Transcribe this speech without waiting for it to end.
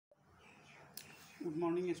Good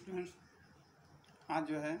morning students. आज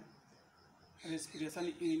जो है रेस्पिरेशन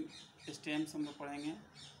इन स्टेम्स हम लोग पढ़ेंगे।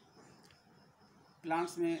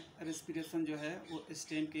 प्लांट्स में रेस्पिरेशन जो है वो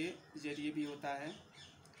स्टेम के ज़रिए भी होता है,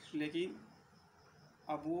 लेकिन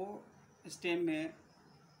अब वो स्टेम में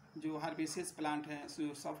जो हर्बेसियस प्लांट हैं,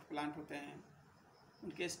 जो सॉफ्ट प्लांट होते हैं,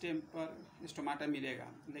 उनके स्टेम पर स्टोमाटा मिलेगा।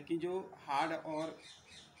 लेकिन जो हार्ड और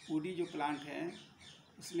वुडी जो प्लांट हैं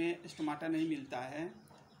उसमें स्टोमाटा नहीं मिलता है।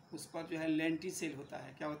 उस पर जो है लेंटी सेल होता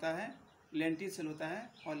है। क्या होता है? लेंटी सेल होता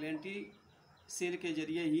है, और लेंटी सेल के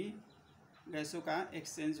ज़रिए ही गैसों का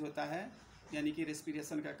एक्सचेंज होता है, यानी कि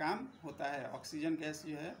रेस्पिरेशन का काम होता है। ऑक्सीजन गैस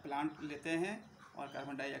जो है प्लांट लेते हैं और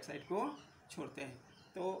कार्बन डाइऑक्साइड को छोड़ते हैं।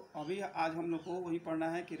 तो अभी आज हम लोग को वही पढ़ना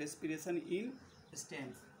है कि respiration in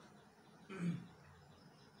stems.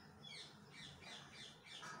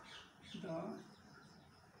 The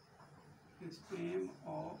stem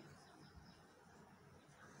of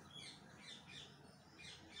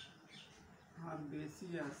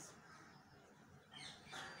herbaceous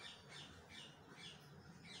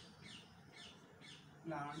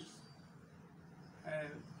plants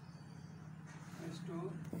have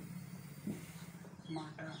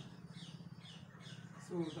stomata.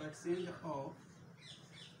 So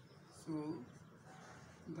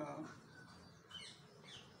the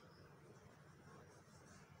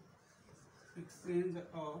exchange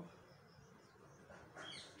of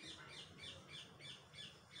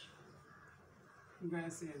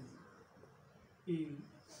gases in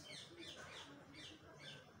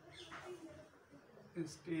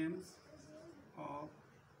stems of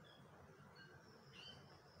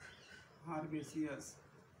herbaceous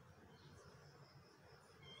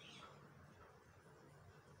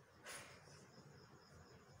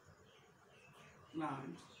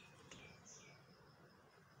plants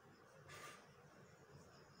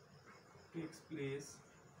takes place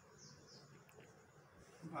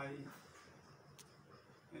by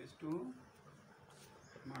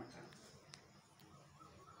stomata,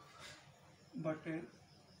 but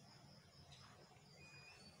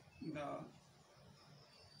the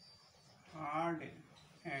hard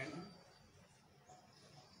and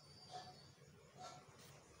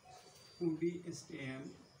woody stem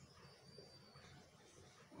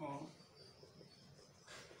of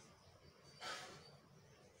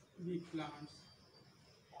the plants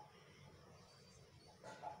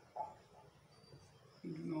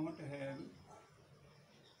do not have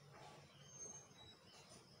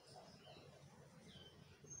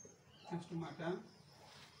stomata.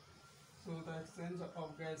 So the exchange of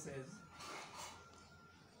gases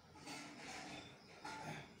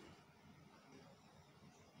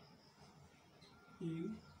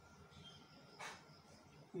in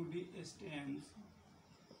woody stems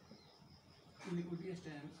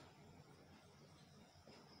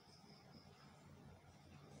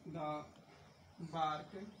the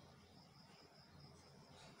bark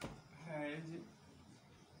has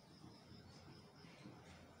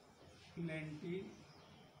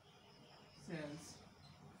lenticels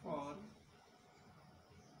for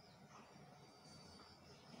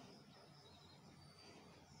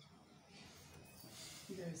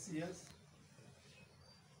gaseous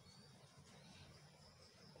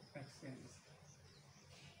exchange।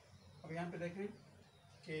 अब यहाँ पे देखें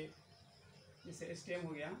कि जैसे stem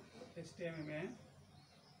हो गया, stem में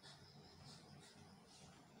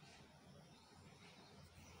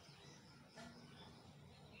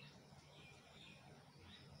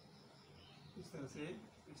इस तरह से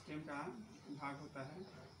स्टेम का भाग होता है।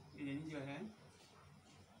 यही जो है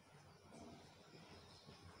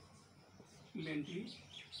लेंटी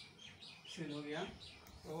सेल हो गया।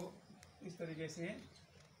 तो इस तरीके से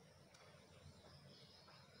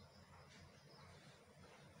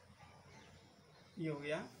ये हो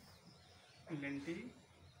गया लेंटी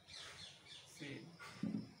सेल।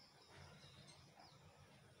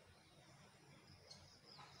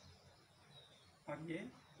 और ये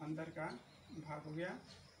अंदर का भाग हो गया।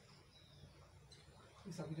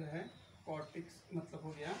 ये सब जो है कॉर्टेक्स मतलब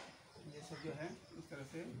हो गया। ये सब जो है इस तरह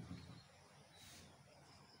से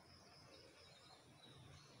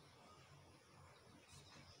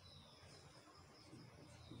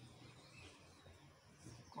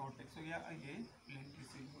कॉर्टेक्स हो गया, ये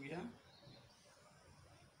लेंटिसेल हो गया।